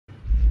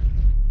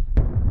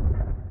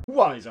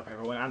What is up,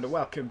 everyone, and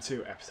welcome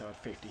to episode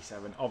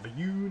 57 of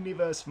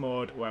Universe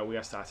Mode, where we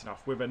are starting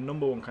off with a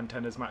number one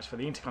contenders match for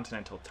the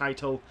Intercontinental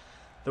title.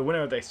 The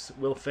winner of this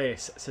will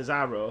face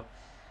Cesaro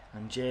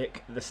and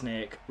Jake the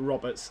Snake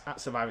Roberts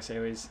at Survivor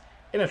Series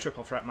in a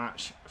triple threat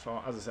match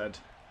for, as I said,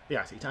 the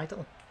IC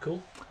title.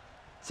 Cool.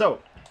 So,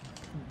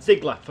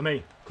 Ziggler for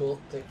me. Cool.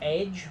 The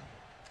Edge.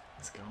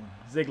 Let's go.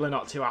 Ziggler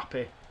not too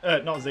happy.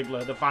 Not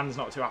Ziggler, the fans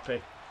not too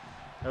happy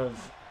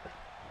of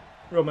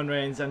Roman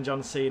Reigns and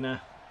John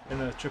Cena in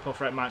a triple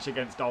threat match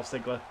against Dolph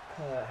Ziggler.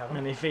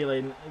 Any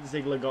feeling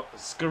Ziggler got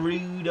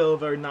screwed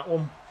over in that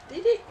one?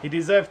 Did he? He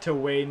deserved to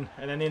win,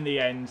 and then in the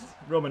end,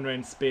 Roman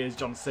Reigns spears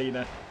John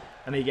Cena,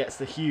 and he gets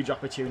the huge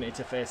opportunity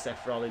to face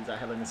Seth Rollins at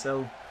Hell in a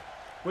Cell,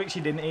 which he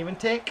didn't even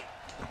take.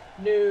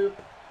 Nope,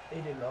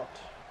 he did not.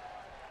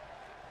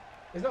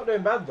 He's not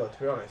doing bad though, to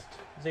be honest.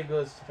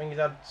 Ziggler's, I think he's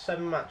had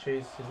 7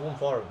 matches, he's won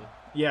 4 of them.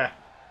 Yeah.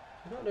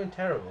 He's not doing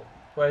terrible.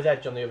 Whereas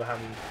Edge, on the other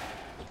hand,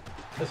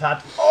 has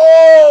had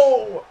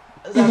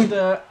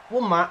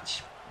one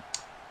match,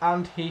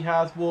 and he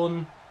has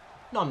won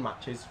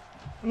non-matches.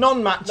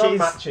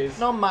 Non-matches.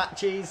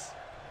 Non-matches.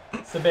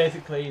 So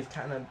basically, he's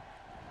kind of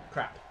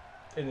crap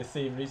in this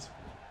series.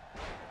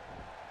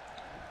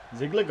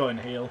 Ziggler going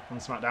heel on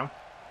SmackDown.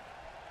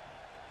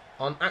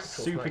 On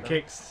actual Super SmackDown.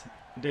 kicks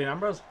Dean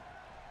Ambrose.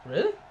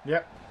 Really?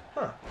 Yep.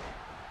 Huh.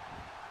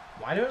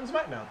 Why do it on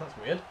SmackDown? That's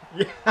weird.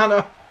 Yeah, I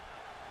know.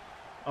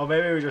 Or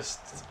maybe we're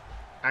just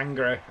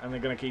angry and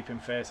they're going to keep him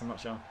face, I'm not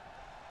sure.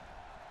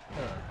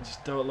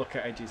 Just don't look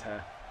at Edge's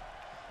hair.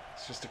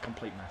 It's just a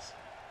complete mess.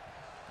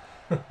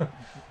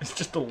 It's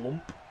just a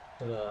lump.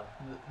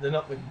 They're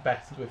not the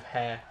best with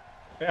hair.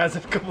 It has a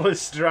couple of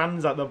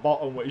strands at the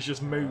bottom which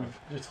just move.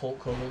 Just Hulk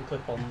Hogan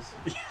clip-ons.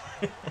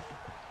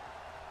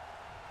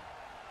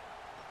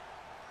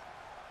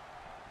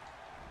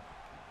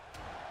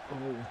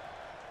 Oh.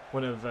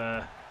 One of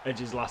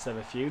Edge's last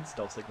ever feuds,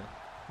 Dolph Ziggler.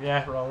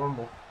 Yeah, Royal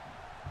Rumble.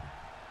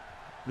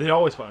 They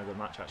always put on a good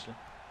match, actually.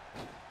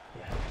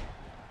 Yeah.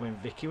 When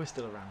Vicky was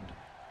still around.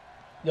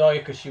 Oh, yeah,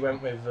 because she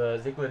went with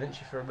Ziggler, didn't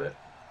she, for a bit?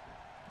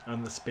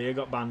 And the spear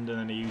got banned, and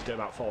then he used it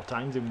about 4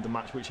 times in the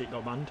match which it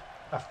got banned.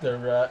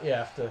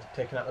 After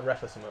taking out the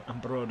ref or something.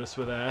 And Brodus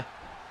were there.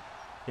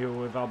 He was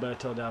with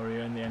Alberto Del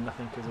Rio in the end, I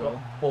think, as well.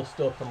 Got bust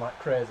open like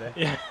crazy.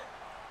 Yeah.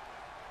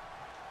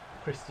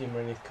 Christian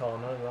were in his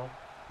corner as well.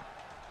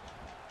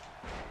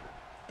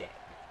 Yeah.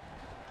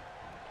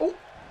 Oh,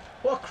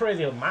 what a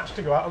crazy match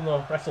to go out on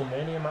the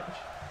WrestleMania match.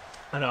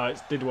 I know,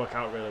 it did work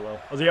out really well.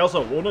 As he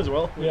also won as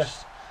well, which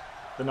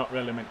they're not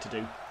really meant to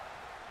do.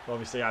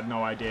 Obviously, I had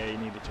no idea he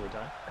needed to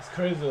retire. It's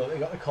crazy though, they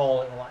got the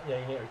call and were like, yeah,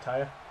 you need to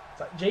retire.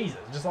 It's like, Jesus,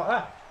 just like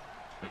that.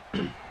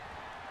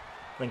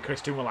 Then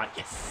Christian were like,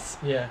 yes!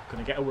 Yeah.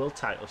 Gonna get a world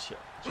title shot.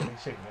 Shouldn't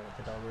have given it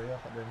to Del Rio,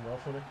 that'd been well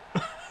for me.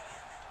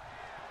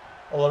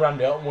 Although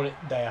Randy Orton won it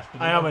day after.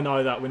 I am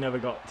annoyed that we never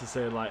got to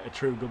say like a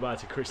true goodbye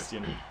to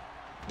Christian.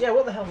 Yeah,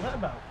 what the hell was that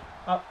about?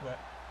 Oh,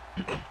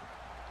 wait.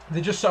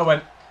 They just sort of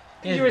went,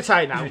 He's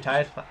retired now. He's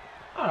retired.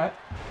 Alright.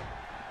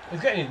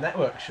 He's getting his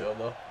network show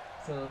though.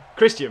 So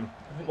Christian?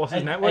 What's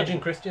his network? Edge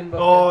and Christian. But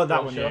oh,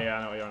 that one, yeah,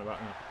 I know what you're on about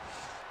now.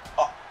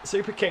 Oh,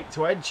 super kick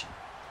to Edge.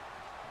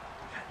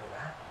 Can't do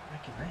that.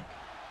 Break his neck.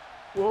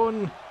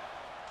 1,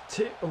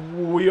 2.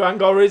 Oh, you ain't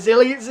got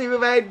resiliency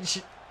with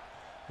Edge.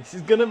 This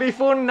is gonna be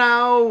fun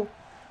now.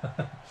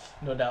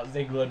 No doubt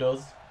Ziggler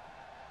does.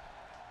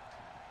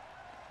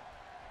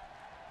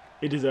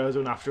 He deserves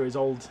one after his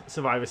old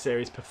Survivor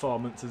Series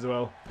performance as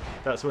well.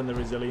 That's when the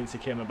resiliency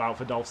came about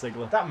for Dolph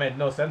Ziggler. That made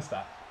no sense,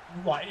 that.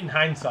 Like, in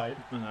hindsight.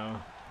 I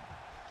know.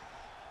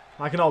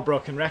 Like an all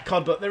broken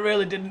record, but they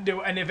really didn't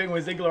do anything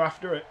with Ziggler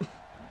after it.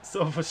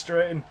 So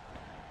frustrating.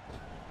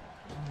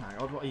 Oh my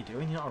god, what are you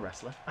doing? You're not a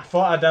wrestler. I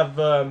thought I'd have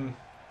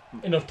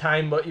enough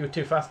time, but you were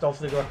too fast, Dolph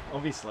Ziggler.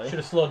 Obviously. Should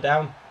have slowed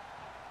down.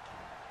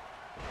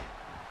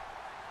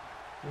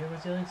 You have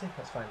resiliency?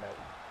 Let's find out.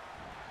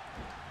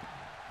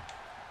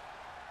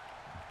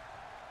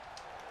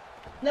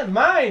 Never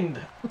mind!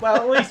 Well,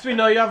 at least we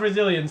know you have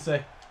resiliency.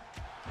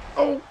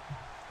 Oh!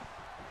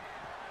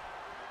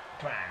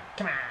 Come on,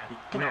 come on.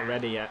 You're not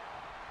ready yet.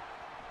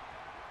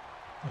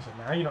 So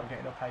now you're not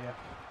getting up, are you?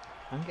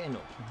 I'm getting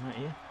up. I'm right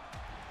here.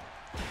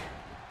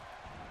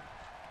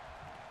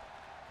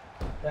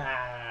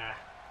 Ah,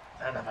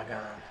 another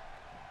gun.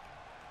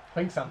 I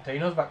think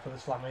Santino's back for the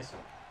Slammies.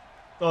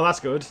 Oh, that's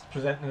good.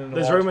 Presenting an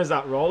There's award. rumours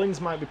that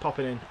Rollins might be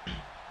popping in.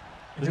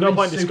 There's He no wins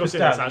point discussing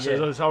this Superstar, actually.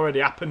 yeah. It's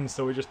already happened,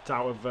 so we're just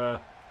out of.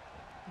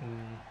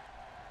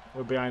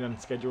 We're behind on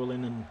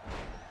scheduling, and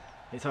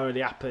it's already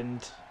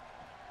happened.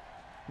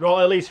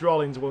 At least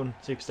Rollins won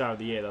Superstar of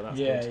the Year, though. That's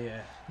good.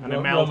 Yeah. And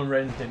Roman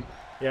Reigns didn't.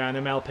 Yeah, and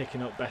ML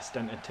picking up Best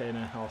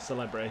Entertainer or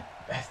Celebrity.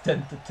 Best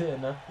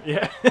entertainer.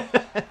 Yeah.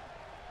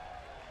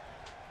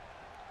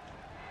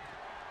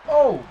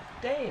 Oh,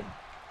 damn.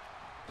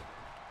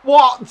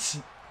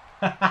 What?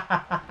 Come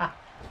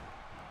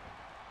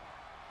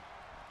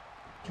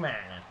on,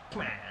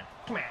 come on,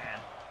 come on,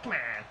 come on,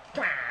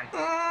 come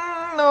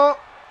on. No.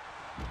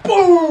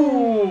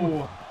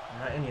 Boom!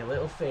 Right in your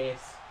little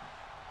face.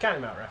 Count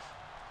him out, ref.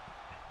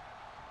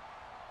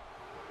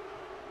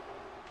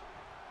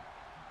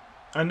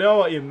 I know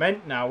what you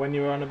meant now when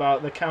you were on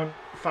about the count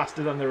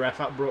faster than the ref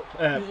at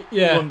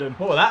Yeah. London.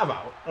 What was that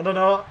about? I don't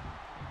know.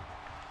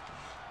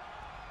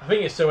 I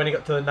think it's so when he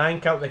got to the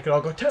 9 count, they could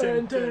all go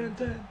 10, 10, 10.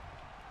 10.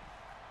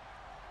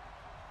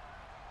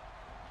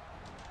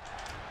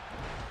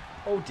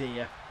 Oh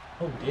dear.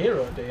 Oh dear,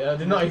 oh dear. I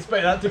did not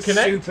expect that to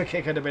connect. Super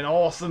kick would have been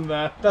awesome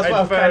there. That's what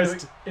I was kind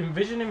first. of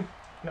envisioning.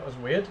 That was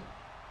weird.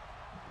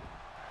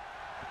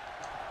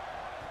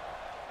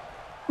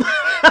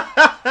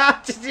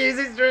 Just use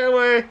it straight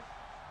away.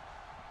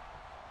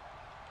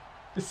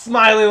 He's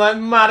smiling like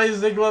mad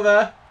as Ziggler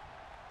there.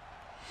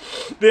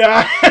 The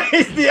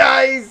eyes, the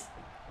eyes.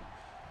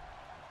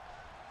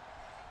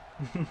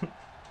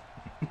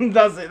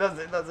 That's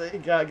it. He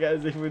can't get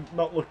as if we're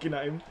not looking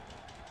at him.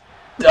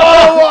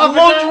 Oh, what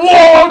happened?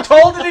 Whoa, how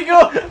tall did he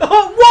go?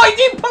 Oh, why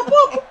did he pop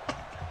up?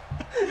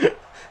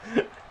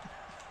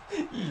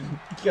 You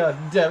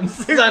goddamn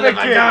son of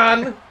a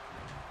gun.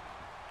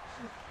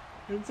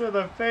 Into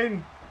the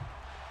pin.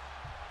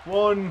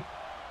 1.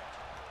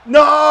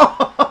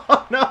 No!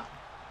 No!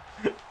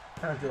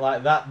 How'd you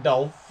like that,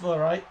 Dolph?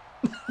 Alright.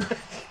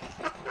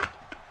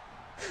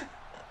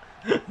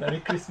 Merry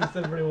Christmas,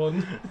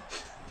 everyone.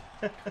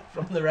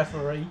 From the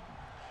referee.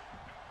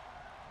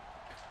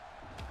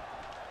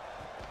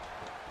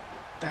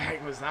 The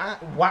heck was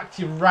that? Whacked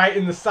you right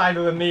in the side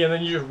of the knee and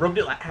then you just rubbed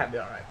it like that'd be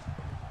alright.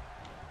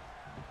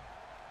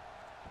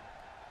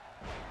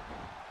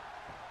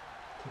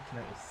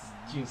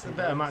 It's a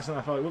better match than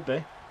I thought it would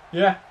be.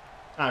 Yeah.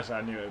 Actually,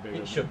 I knew it would be.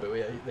 It should be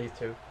with these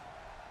two.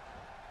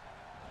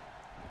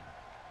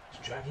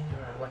 Just dragging you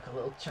around like a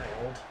little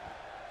child.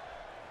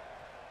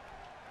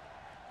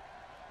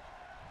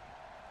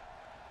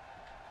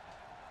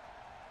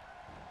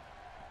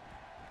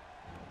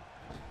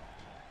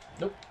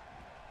 Nope.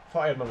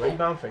 Thought I had my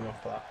rebound thing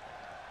off for that.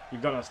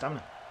 You've got no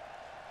stamina.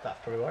 That's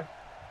probably why.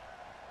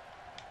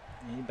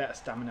 You need better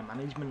stamina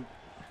management.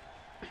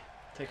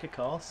 Take a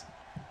course.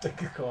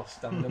 Take a course,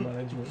 stamina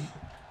management.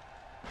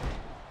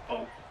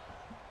 Oh.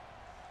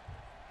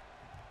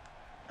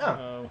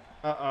 Oh.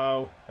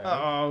 Uh-oh.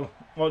 Uh-oh.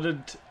 What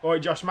did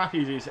Josh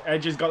Matthews use?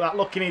 Edge has got that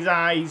look in his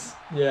eyes.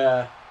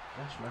 Yeah.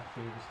 Josh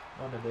Matthews.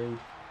 What a dude.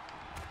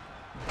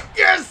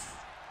 Yes!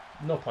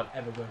 No point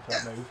ever going for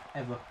that move.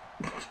 Ever.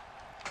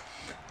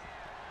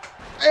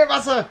 Hey,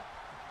 Massa!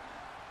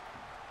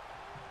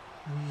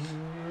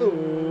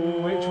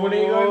 Which one are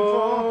you going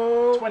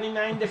for?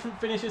 29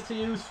 different finishes to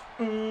use.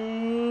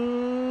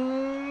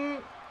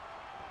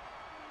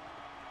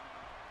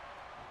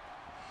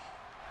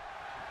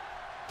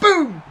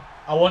 Boom!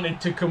 I wanted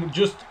to come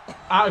just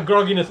out of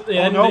grogginess at the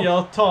end of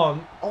your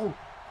taunt. Oh,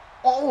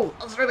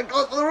 that's really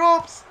close to the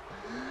ropes.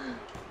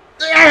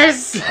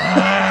 Yes!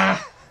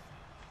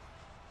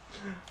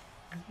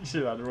 You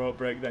should have had a rope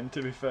break then,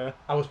 to be fair.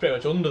 I was pretty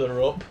much under the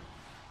rope.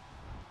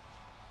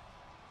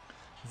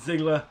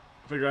 Ziggler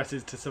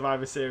progresses to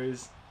Survivor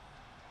Series.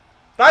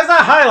 That's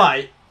that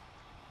highlight.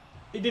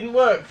 It didn't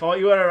work. Thought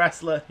you were a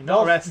wrestler. You're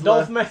not a wrestler.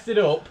 Dolph messed it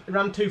up. It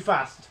ran too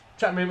fast.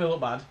 Tried to make me look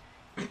bad.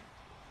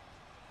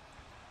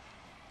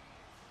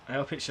 I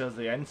hope it shows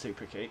the end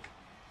super kick.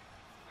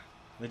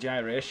 The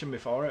gyration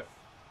before it.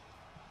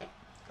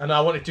 And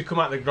I wanted to come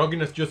out the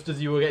grogginess just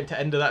as you were getting to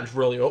end of that and just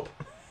roll you up.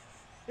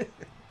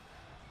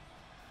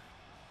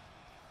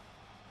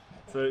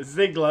 So it's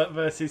Ziggler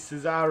versus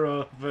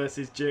Cesaro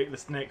versus Jake the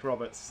Snake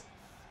Roberts.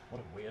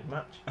 What a weird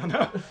match. I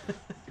know.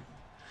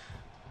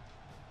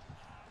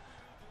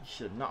 You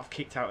should not have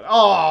kicked out.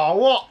 Oh,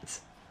 what?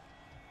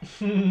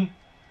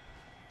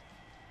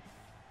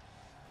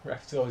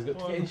 Ref's always got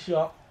to get in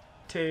shot.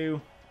 2,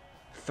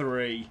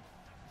 3.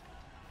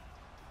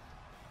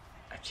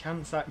 A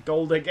chance at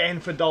gold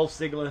again for Dolph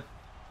Ziggler.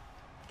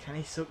 Can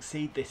he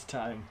succeed this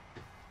time?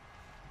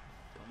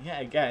 But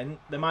yet again,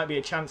 there might be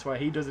a chance where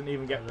he doesn't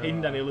even get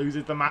pinned and he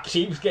loses the match.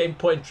 Keeps getting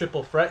put in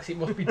triple threats. He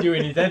must be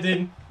doing his head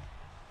in.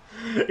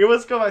 He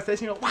was come back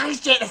station, why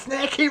is Jake the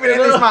Snake even in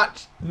this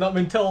match? Not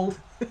been told.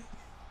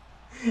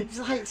 He's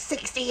like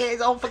 60 years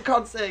old, for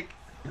God's sake.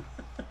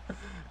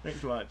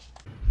 Next match.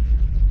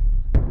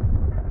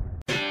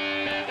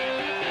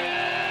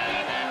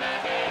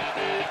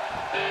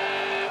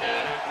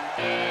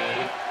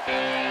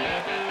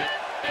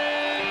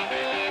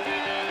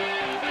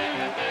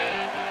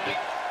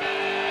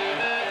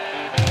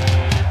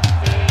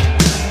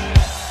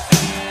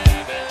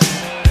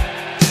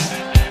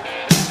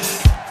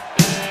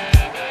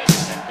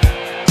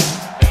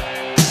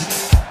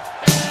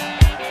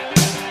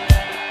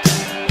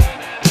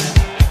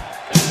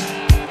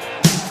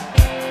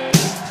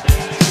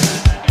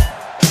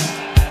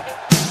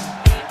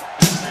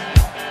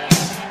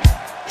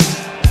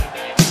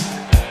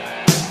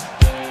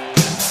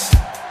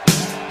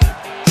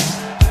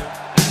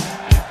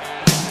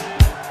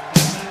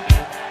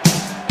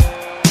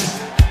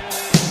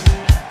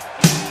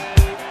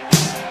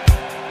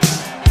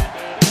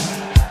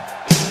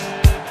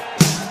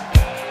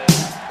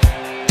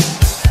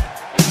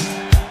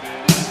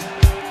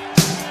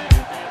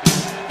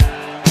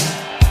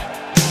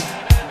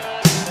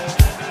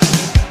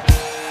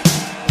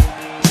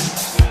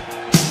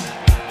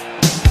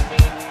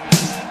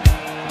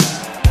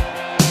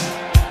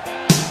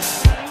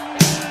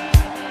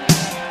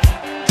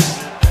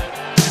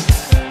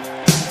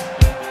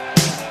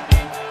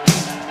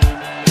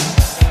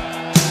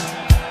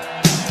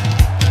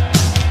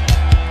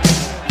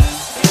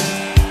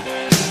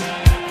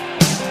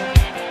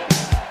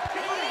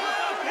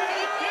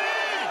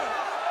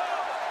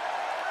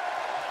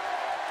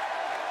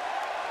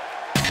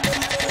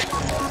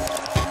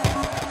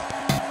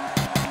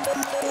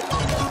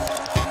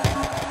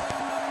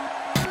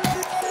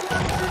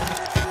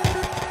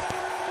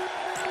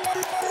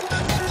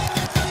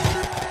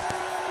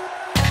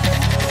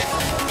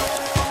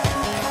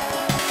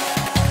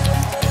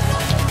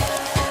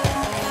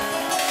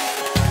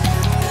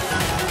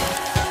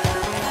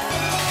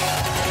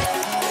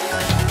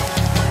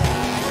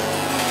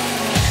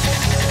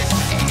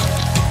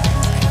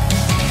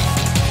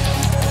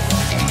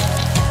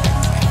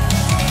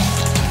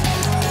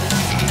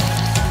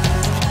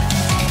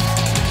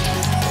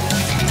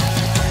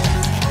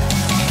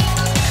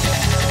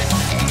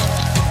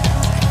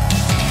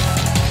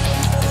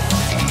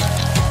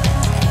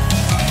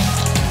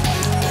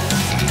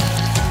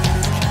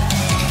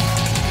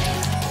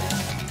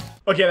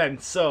 Okay then,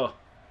 so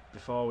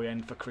before we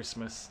end for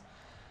Christmas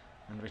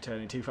and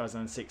return in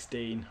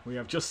 2016, we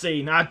have just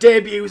seen our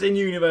debuts in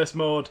Universe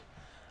Mode.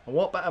 And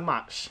what better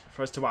match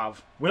for us to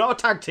have? We're not a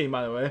tag team,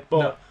 by the way, but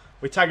No.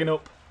 we're tagging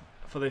up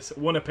for this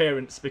one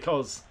appearance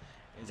because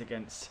it's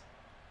against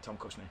Tom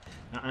Cushney.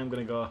 Now I'm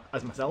going to go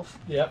as myself.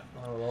 Yep,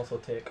 I will also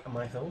take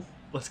myself.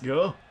 Let's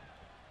go.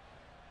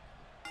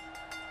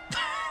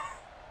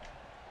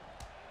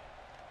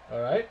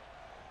 Alright.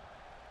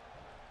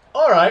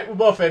 Alright, we're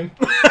both in.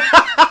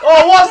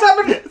 Oh, what's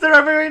happened? Is there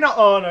ever not?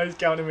 Oh no, he's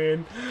counting me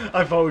in.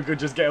 I thought we could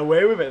just get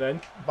away with it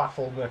then.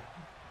 Baffled me.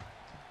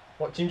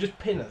 Watching just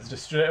pin us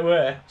just straight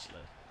away.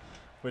 Actually,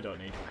 we don't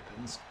need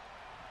weapons.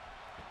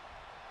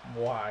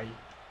 Why?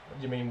 What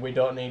do you mean we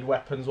don't need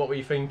weapons? What were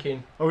you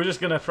thinking? Or we're just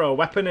going to throw a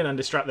weapon in and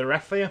distract the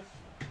ref for you.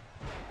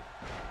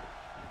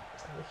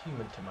 Is that a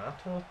human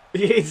tomato?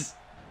 He is.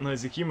 No,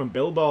 he's a human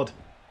billboard.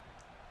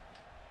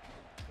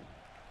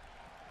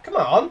 Come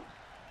on.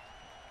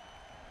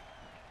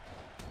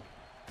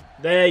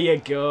 There you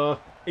go.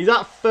 He's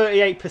at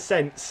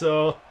 38%,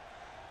 so...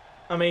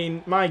 I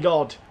mean, my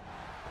God.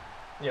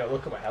 Yeah,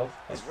 look at my health.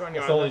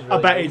 I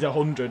bet he's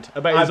 100. I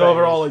bet his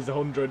overall is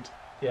 100.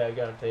 Yeah, I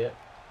guarantee it.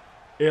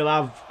 He'll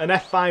have an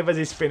F5 as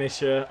his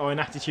finisher or an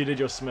attitude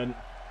adjustment.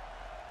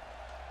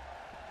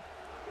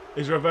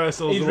 His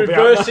reversals He's will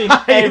reversing be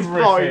at the highest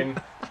everything. point.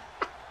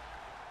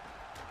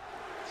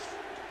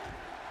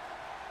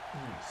 You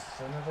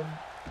son of a...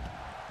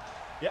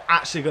 You're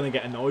actually going to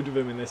get annoyed with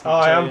him in this match. Oh,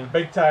 I aren't am. you?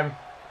 Big time.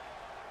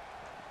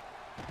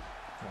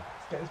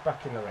 Let's get us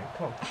back in the ring.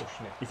 Come on,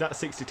 pushing it. He's at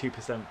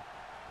 62%.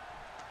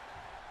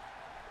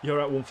 You're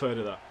at 1/3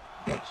 of that.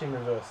 Watch him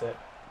reverse it.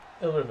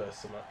 He'll reverse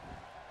some.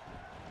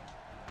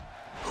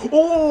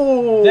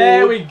 Oh!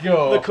 There we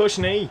go. The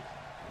Cushney.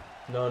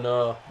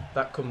 No.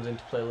 That comes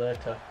into play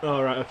later.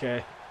 All right,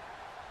 okay.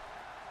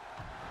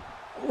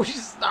 Oh,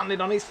 she's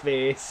standing on his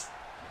face.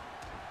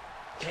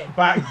 Get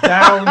back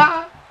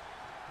down.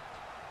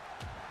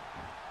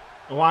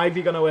 Why have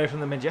you gone away from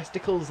the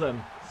Majesticals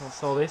then?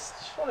 What's all this?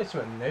 Just wanted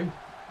something new.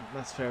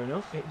 That's fair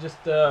enough. It just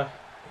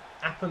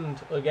happened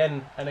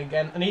again and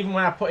again. And even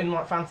when I put in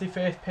like fancy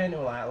face paint, it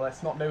was like,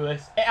 let's not do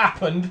this. It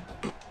happened.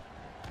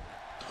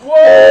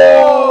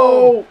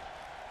 Whoa!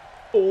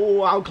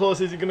 Oh, how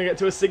close is he going to get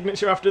to a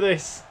signature after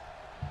this?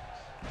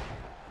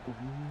 Ooh,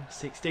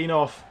 16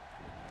 off.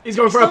 He's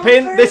going for a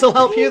pin. This'll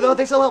help you though.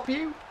 This'll help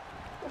you.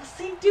 What's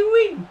he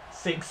doing?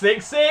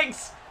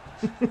 666.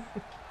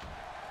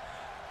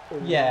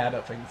 Yeah, I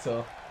don't think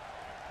so.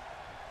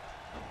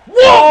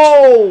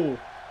 Whoa!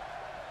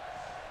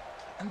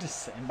 I'm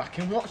just sitting back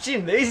and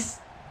watching this.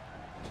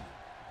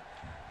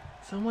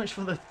 So much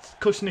for the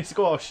Cushney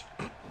squash.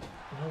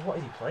 Well, what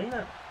is he playing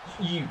at?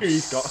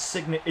 He's got a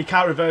signet. He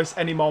can't reverse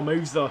any more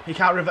moves though. He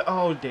can't reverse.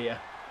 Oh dear.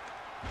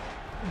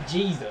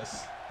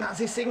 Jesus. That's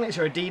his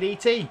signature, a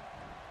DDT.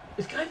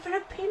 This guy for a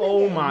pin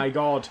Oh again. my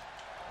God.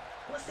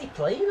 What's he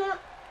playing at?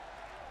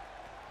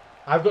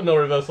 I've got no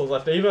reversals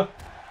left either.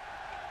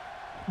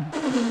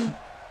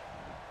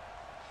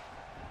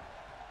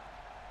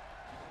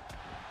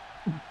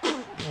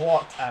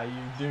 What are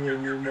you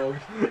doing, you mug?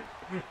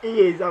 He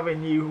is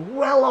having you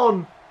well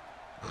on.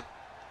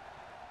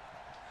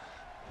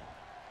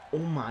 Oh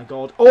my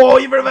God. Oh,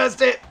 you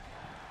reversed it.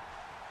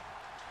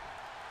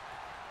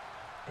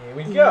 Here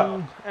we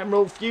go.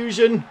 Emerald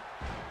Fusion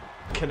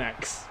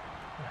connects.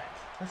 Right,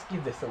 let's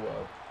give this a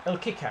whirl. He'll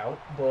kick out,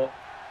 but...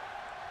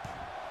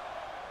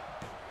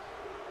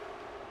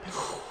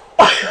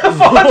 I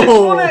thought I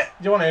just won it!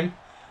 Do you want him?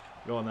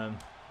 Go on then.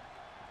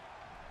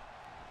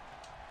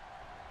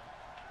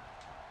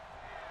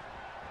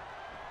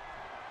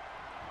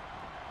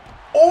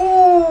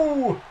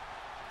 Oh!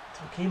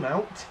 Took him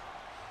out.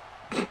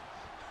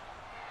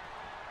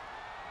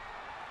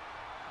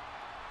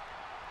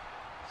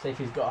 See if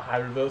he's got a high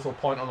reversal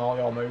point on all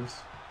your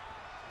moves.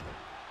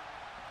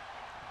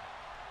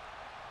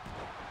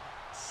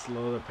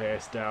 Slow the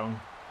pace down.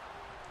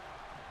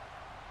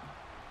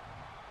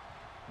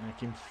 Make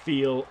him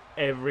feel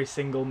every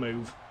single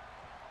move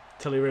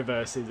till he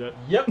reverses it.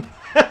 Yep.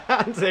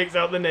 And takes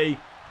out the knee.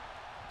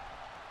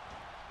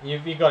 You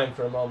got him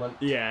for a moment.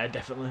 Yeah,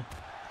 definitely.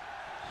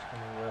 Just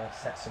gonna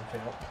set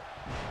something up.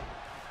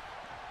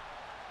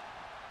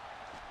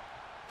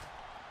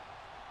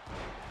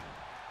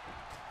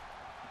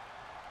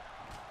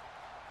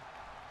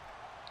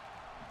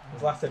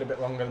 It's lasted a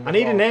bit longer than before. I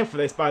need a name for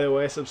this, by the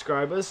way,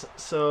 subscribers.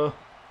 So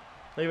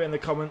leave it in the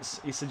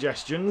comments, your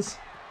suggestions.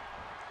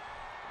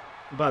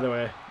 By the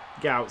way,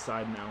 get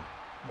outside now.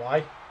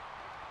 Why?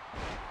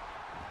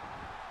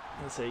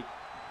 Let's see.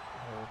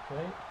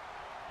 Okay.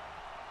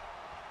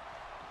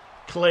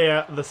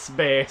 Clear the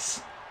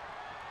space.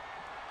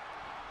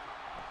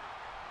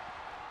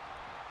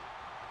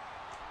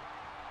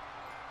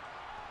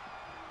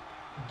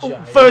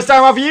 Giant First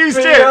time I've used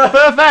spear. it!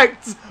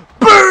 Perfect!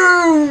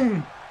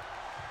 Boom!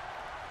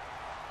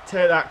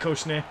 Take that,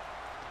 Cushney.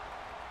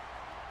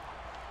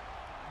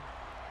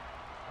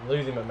 I'm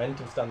losing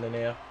momentum standing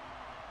here.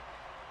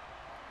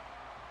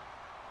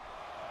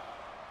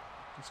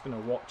 Just gonna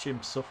watch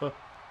him suffer.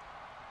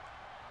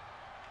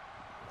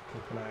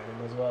 Keep an eye on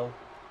him as well.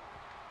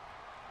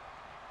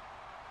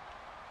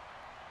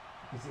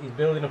 He's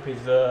building up his,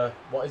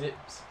 what is it?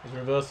 His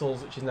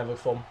reversals, which is never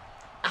fun.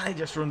 And he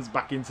just runs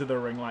back into the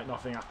ring like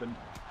nothing happened.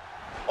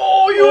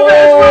 Oh, you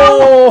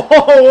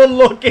Oh,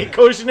 unlucky,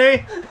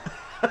 Cushney.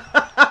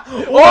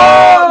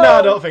 Oh, no,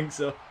 I don't think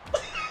so.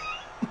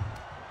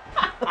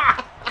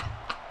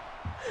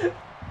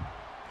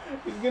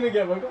 He's going to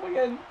get back up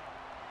again.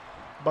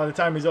 By the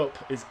time he's up,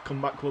 his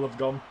comeback will have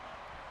gone.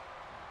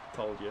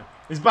 Told you.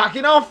 He's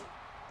backing off.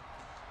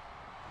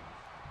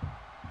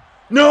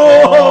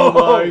 No! Oh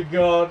my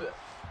god.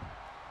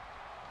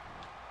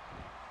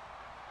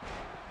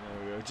 There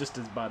we go. Just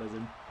as bad as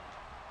him.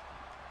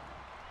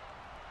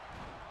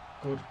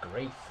 Good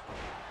grief.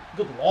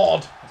 Good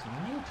lord. That's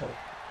mental.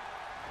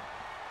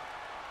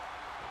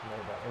 No,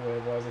 by the way,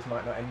 boys, this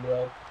might not end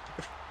well.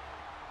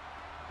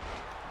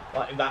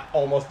 Like, that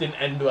almost didn't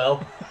end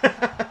well.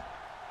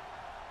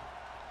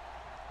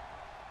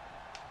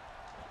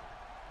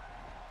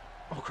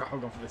 Oh crap,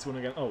 I've gone for this one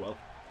again. Oh well.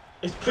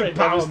 It's pretty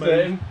power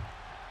devastating.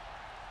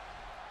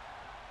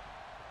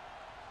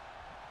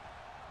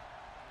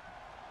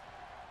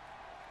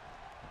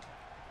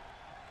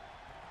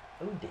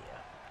 Oh dear.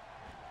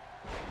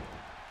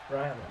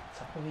 Right on the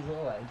top of his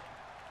little head.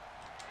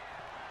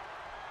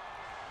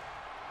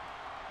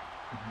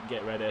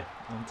 Get ready.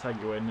 I'll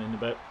tag you in a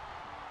bit.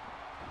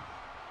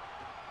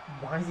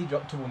 Why has he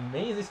dropped to one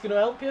knee? Is this going to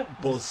help you?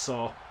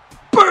 Buzzsaw.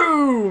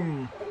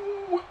 Boom!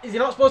 Ooh, is he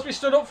not supposed to be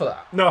stood up for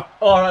that? No.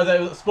 Oh, right,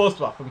 that was supposed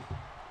to happen.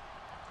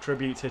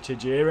 Tribute to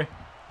Tajiri.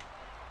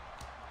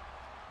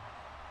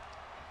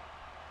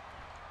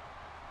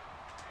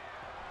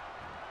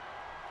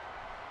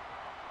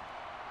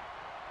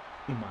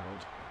 Oh my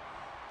god.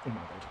 Oh my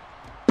god.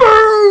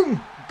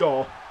 Boom!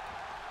 Gore.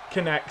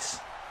 Connects.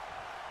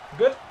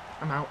 Good.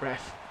 I'm out,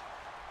 ref.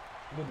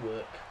 Good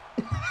work.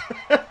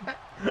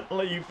 I'll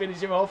let you finish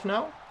him off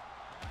now.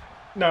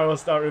 Now I'll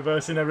start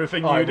reversing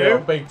everything Oh, you do.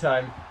 big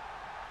time.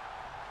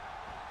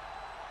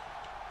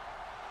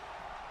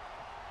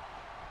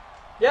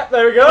 Yep,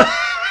 there we go.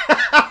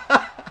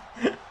 I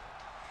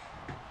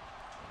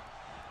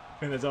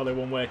think there's only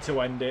one way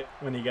to end it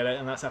when you get it,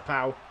 and that's a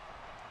pow.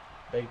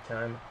 Big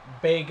time.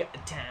 Big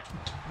time.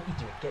 What are you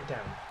doing? Get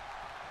down.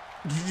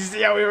 Did you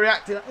see how he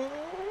reacted?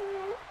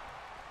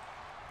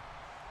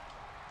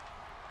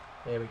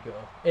 Here we go.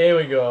 Here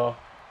we go.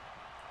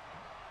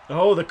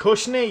 Oh, the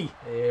cushiony.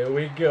 Here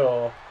we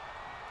go.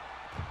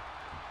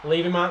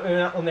 Leave him out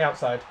on the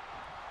outside.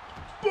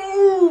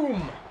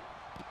 Boom!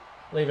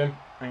 Leave him.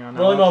 Hang on.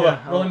 Roll him over.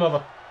 Roll him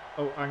over.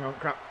 Oh, hang on.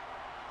 Crap.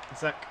 A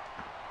sec.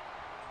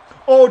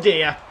 Oh,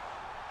 dear.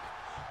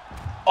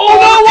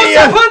 Oh, no!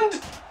 dear. What's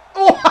happened?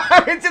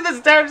 Oh, it's in the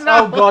stairs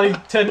now. Oh, God. He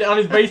turned it on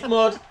his beast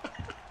mode.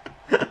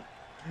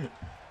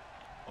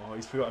 Oh,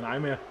 he's forgotten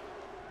I'm here.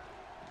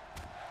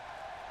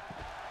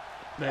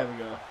 There we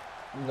go.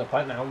 There's no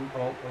point now on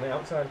the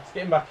outside. Let's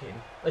get him back in.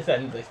 Let's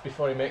end this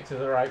before he makes us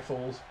the right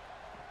fools.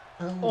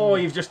 Oh,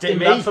 you've just hit Did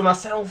me. that for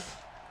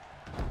myself.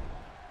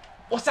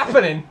 What's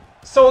happening?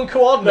 So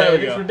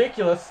uncoordinated, it's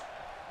ridiculous.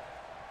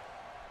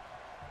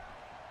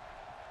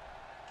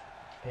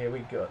 Here we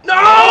go. No!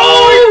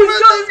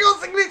 Oh, he's got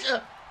a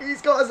signature.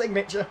 He's got a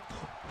signature.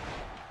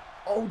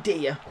 Oh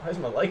dear. Where's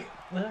my leg?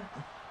 There.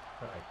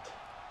 Right.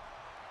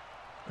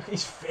 Look at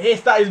his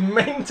face. That is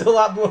mental,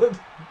 that blood.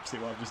 See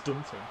what I've just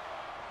done to him.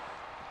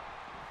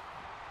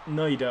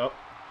 No, you don't.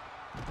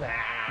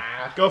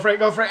 Nah. Go for it,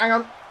 go for it. Hang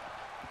on.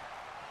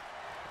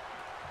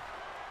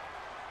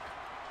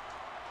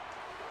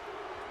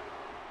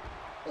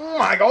 Oh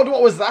my god,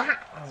 what was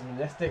that? That was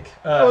majestic.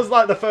 That was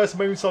like the first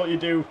moonsault you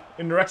do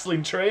in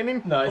wrestling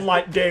training. No, on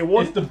like day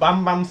one. It's the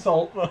Bam Bam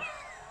Salt.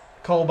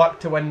 Call back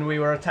to when we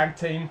were a tag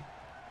team.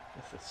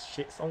 That's a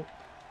shit salt.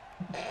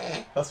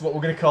 That's what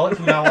we're going to call it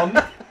from now on.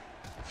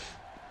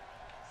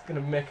 It's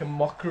going to make a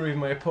mockery of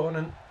my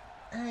opponent.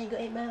 I got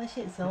hit by the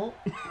shit salt.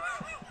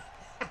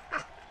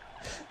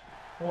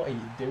 What are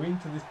you doing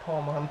to this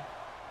poor man?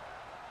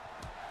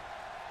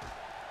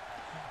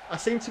 I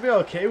seem to be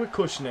okay with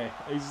Cushney.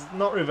 He's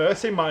not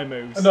reversing my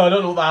moves. No, I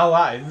don't know what the hell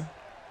that is.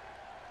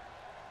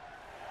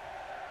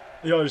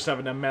 You're just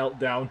having a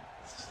meltdown.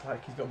 It's just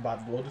like he's got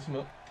bad blood, isn't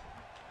it?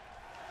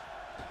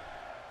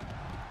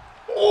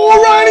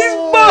 Oh, right, he's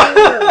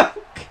back!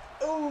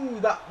 Ooh,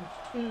 that...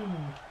 Ooh.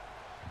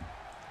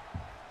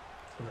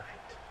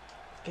 Right.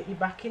 Let's get you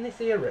back in this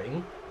here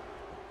ring.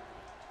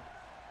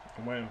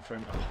 I'm waiting for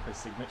him to pop his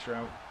signature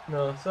out.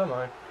 No, so am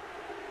I.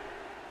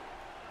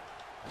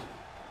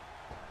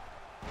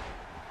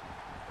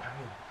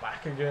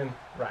 Back again.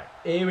 Right,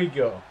 here we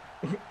go.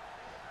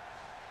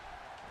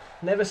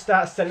 Never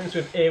start a sentence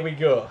with "here we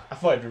go." I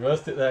thought I'd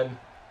reversed it then.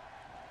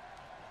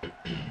 No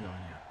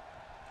idea.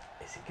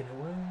 Is it gonna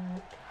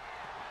work?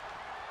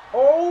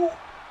 Oh!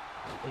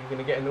 Are you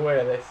gonna get in the way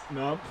of this?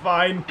 No,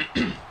 fine.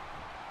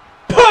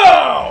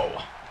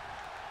 Pow!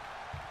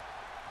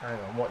 Hang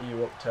on, what are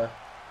you up to?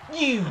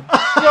 You!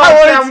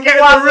 I wanted to get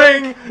in the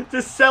ring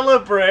to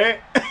celebrate.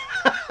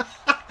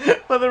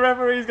 But the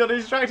referee's got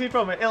distracted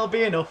from it. It'll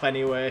be enough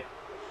anyway.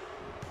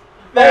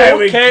 There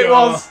we go. It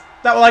was.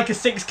 That was like a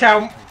 6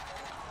 count.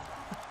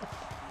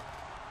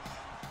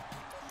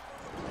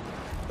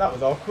 That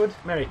was awkward.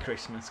 Merry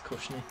Christmas,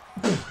 Cushney.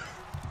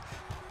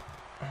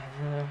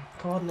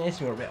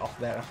 Coordination were a bit off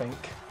there, I think.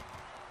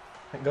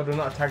 Thank God we're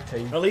not a tag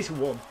team. At least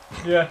one.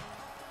 Yeah.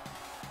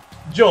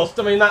 Just,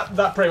 I mean,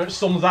 that pretty much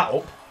sums that up.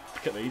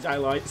 Look at these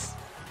highlights.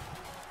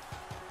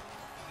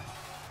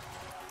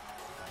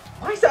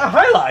 Why is that a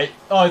highlight?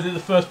 Oh, is it the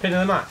first pin in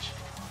the match?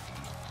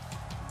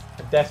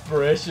 A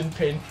desperation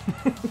pin.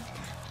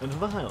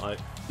 Another highlight.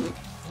 Oh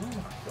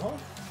my God.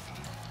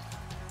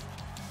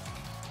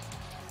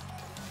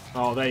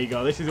 Oh, there you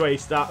go. This is where you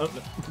start.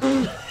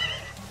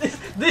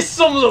 This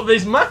sums up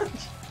this match.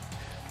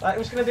 Like, I'm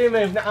just going to do a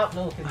move. No,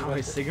 look at Oh,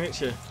 his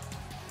signature.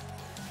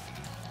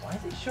 Why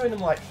is it showing him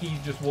like he's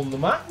just won the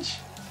match?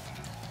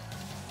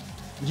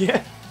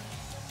 Yeah.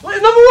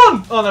 Wait, number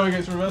 1! Oh, there we go,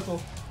 it's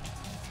reversal.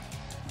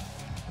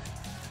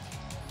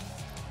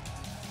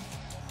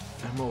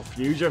 And more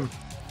fusion.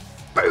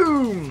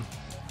 Boom!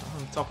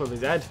 On top of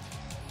his head.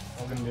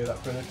 I'm going to do that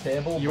for the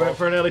table. You went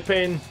for an early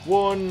pin.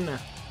 1,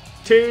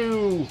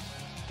 2.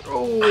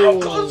 Oh! How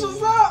close was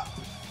that?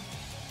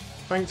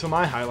 Thanks for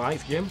my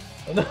highlights, Jim.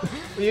 Oh, no.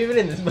 Were you even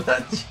in this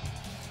match?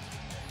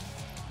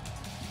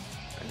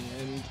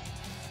 And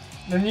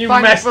Then you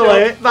messed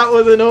thankfully, up. that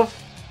was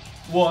enough.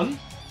 1,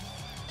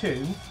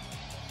 2,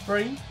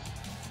 3,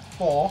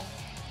 4,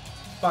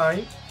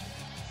 5,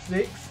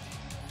 6,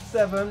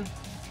 7,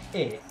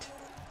 8.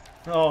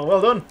 Oh,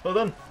 well done, well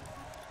done.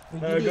 We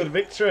Very did good it.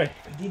 victory.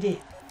 We did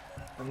it.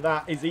 And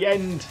that is the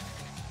end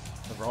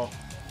of Raw.